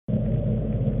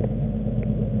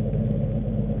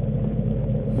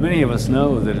Many of us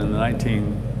know that in the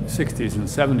 1960s and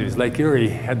 70s, Lake Erie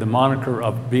had the moniker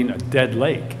of being a dead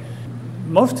lake.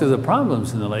 Most of the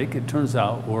problems in the lake, it turns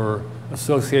out, were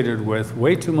associated with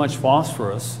way too much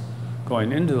phosphorus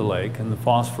going into the lake, and the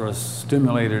phosphorus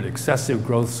stimulated excessive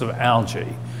growths of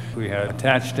algae. We had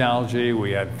attached algae,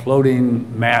 we had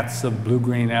floating mats of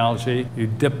blue-green algae.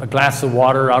 You'd dip a glass of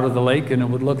water out of the lake and it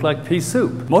would look like pea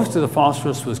soup. Most of the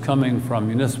phosphorus was coming from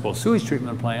municipal sewage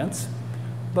treatment plants,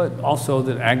 but also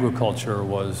that agriculture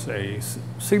was a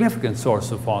significant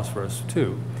source of phosphorus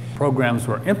too. Programs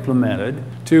were implemented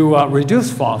to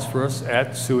reduce phosphorus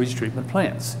at sewage treatment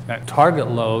plants. That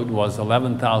target load was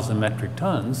 11,000 metric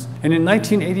tons, and in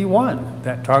 1981,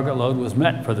 that target load was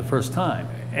met for the first time.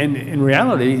 And in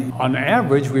reality, on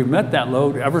average, we've met that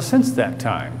load ever since that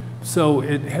time. So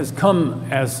it has come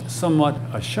as somewhat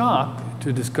a shock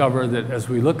to discover that as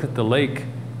we look at the lake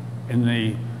in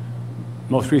the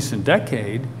most recent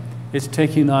decade, it's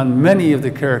taking on many of the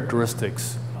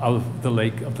characteristics of the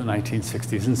lake of the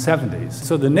 1960s and 70s.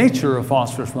 So the nature of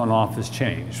phosphorus runoff has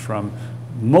changed from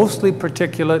mostly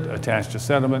particulate attached to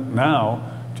sediment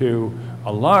now to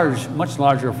a much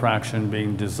larger fraction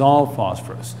being dissolved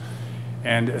phosphorus.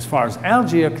 And as far as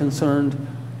algae are concerned,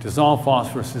 dissolved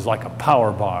phosphorus is like a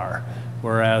power bar,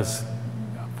 whereas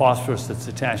phosphorus that's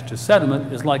attached to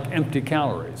sediment is like empty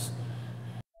calories.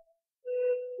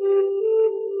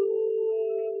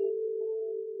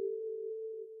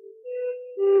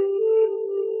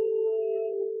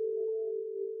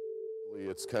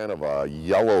 It's kind of a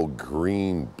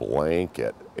yellow-green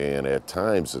blanket, and at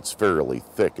times it's fairly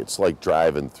thick. It's like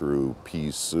driving through pea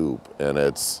soup, and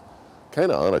it's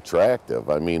kind of unattractive.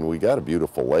 I mean, we got a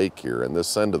beautiful lake here, and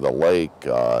this end of the lake,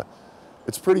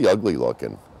 it's pretty ugly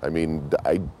looking. I mean,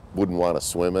 I wouldn't want to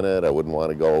swim in it. I wouldn't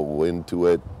want to go into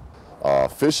it.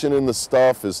 Fishing in the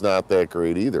stuff is not that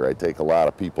great either. I take a lot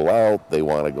of people out. They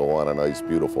want to go on a nice,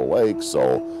 beautiful lake,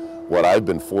 so what I've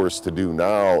been forced to do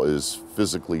now is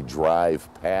physically drive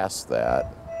past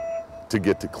that to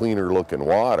get to cleaner looking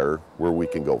water where we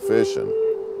can go fishing.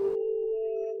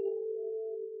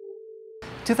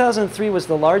 2003 was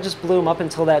the largest bloom up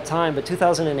until that time, but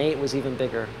 2008 was even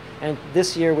bigger. And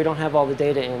this year, we don't have all the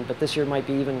data in, but this year might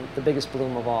be even the biggest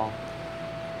bloom of all.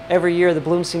 Every year, the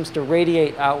bloom seems to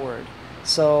radiate outward.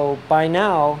 So by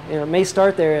now, it may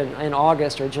start there in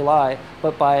August or July,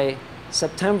 but by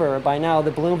September, by now,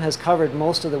 the bloom has covered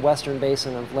most of the western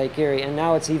basin of Lake Erie, and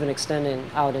now it's even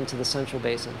extending out into the central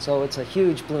basin. So it's a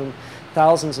huge bloom,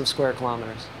 thousands of square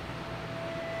kilometers.